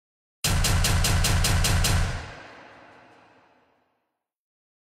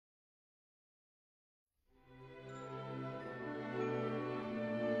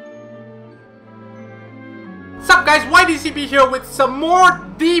Sup guys, YDCB here with some more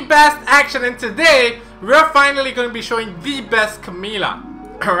the best action, and today we're finally going to be showing the best Camilla.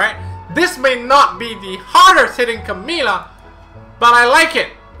 Alright, this may not be the hardest hitting Camilla, but I like it.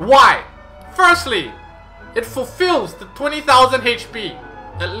 Why? Firstly, it fulfills the 20,000 HP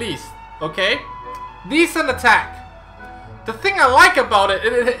at least, okay? Decent attack. The thing I like about it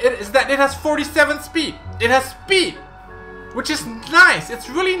is that it has 47 speed. It has speed, which is nice. It's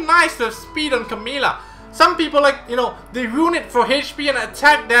really nice to have speed on Camilla. Some people, like, you know, they ruin it for HP and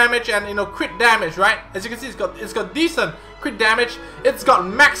attack damage and, you know, crit damage, right? As you can see, it's got decent crit damage. It's got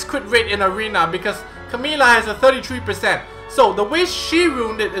max crit rate in arena because Camilla has a 33%. So the way she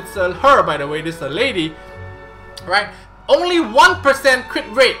ruined it, it's her, by the way, this is a lady, right? Only 1% crit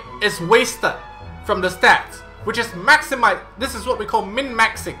rate is wasted from the stats, which is maximize. This is what we call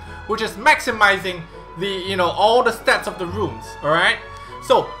min-maxing, which is maximizing the, you know, all the stats of the runes. All right.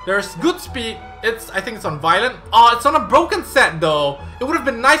 So there's good speed. I think it's on violent. Oh, it's on a broken set though. It would have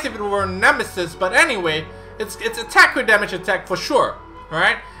been nice if it were nemesis, but anyway, it's attack crit damage attack for sure. All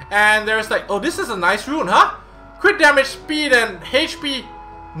right. And there's like, oh, this is a nice rune, huh? Crit damage, speed, and HP.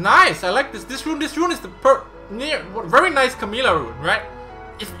 Nice. I like this. This rune is the very nice Camilla rune, right?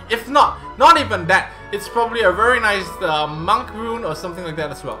 If not even that, it's probably a very nice monk rune or something like that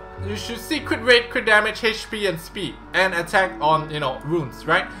as well. You should see crit rate, crit damage, HP, and speed, and attack on, you know, runes,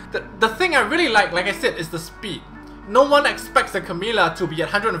 right? The thing I really like I said, is the speed. No one expects the Camilla to be at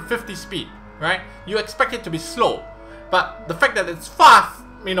 150 speed, right? You expect it to be slow, but the fact that it's fast,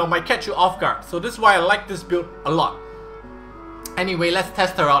 you know, might catch you off guard. So this is why I like this build a lot. Anyway, let's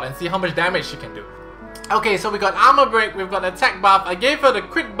test her out and see how much damage she can do. Okay, so we got armor break, we've got attack buff. I gave her the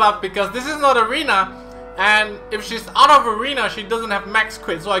crit buff because this is not arena, and if she's out of arena, she doesn't have max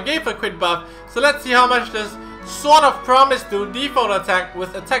crit. So I gave her crit buff. So let's see how much does Sword of Promise do. Default attack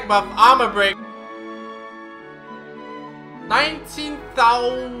with attack buff, armor break.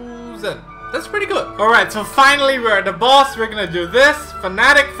 19,000. That's pretty good. Alright, so finally we're at the boss. We're gonna do this.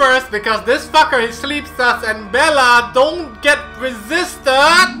 Fanatic first because this fucker, he sleeps us, and Bella, don't get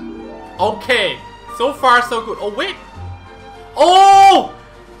resisted. Okay. So far, so good. Oh, wait. Oh!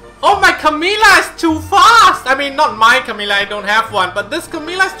 Oh, my Camilla is too fast! I mean, not my Camilla, I don't have one. But this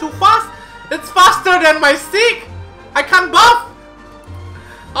Camilla is too fast. It's faster than my Seek. I can't buff.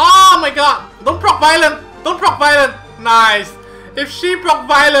 Oh, my God. Don't proc violent. Don't proc violent. Nice. If she proc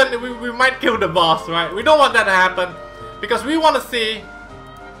violent, we might kill the boss, right? We don't want that to happen. Because we want to see...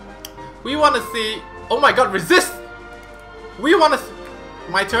 Oh, my God. Resist. We want to...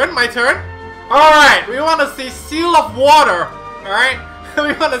 My turn? My turn? Alright, we want to see Seal of Water. Alright,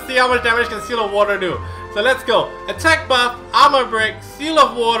 we want to see how much damage can Seal of Water do. So let's go. Attack buff, armor break, Seal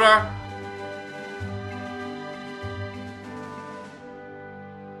of Water.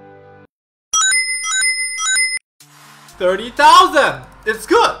 $30,000. It's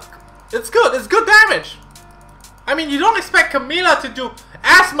good. It's good. It's good damage. I mean, you don't expect Camilla to do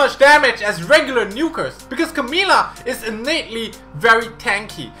as much damage as regular nukers because Camilla is innately very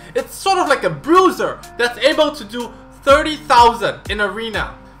tanky. It's sort of like a bruiser that's able to do 30,000 in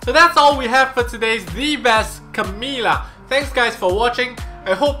arena. So that's all we have for today's The Best Camilla. Thanks guys for watching.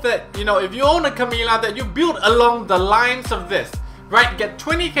 I hope that, you know, if you own a Camilla, that you build along the lines of this, right? Get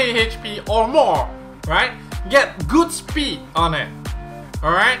 20k HP or more, right? Get good speed on it,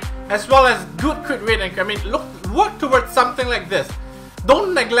 alright? As well as good crit rate, and I mean, work towards something like this.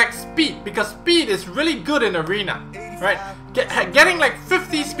 Don't neglect speed because speed is really good in arena, right? Getting like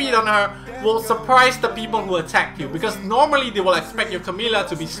 50 speed on her will surprise the people who attack you because normally they will expect your Camilla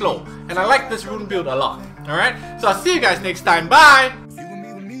to be slow. And I like this rune build a lot, alright? So I'll see you guys next time. Bye!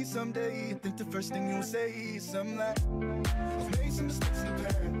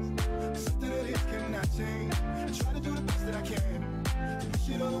 If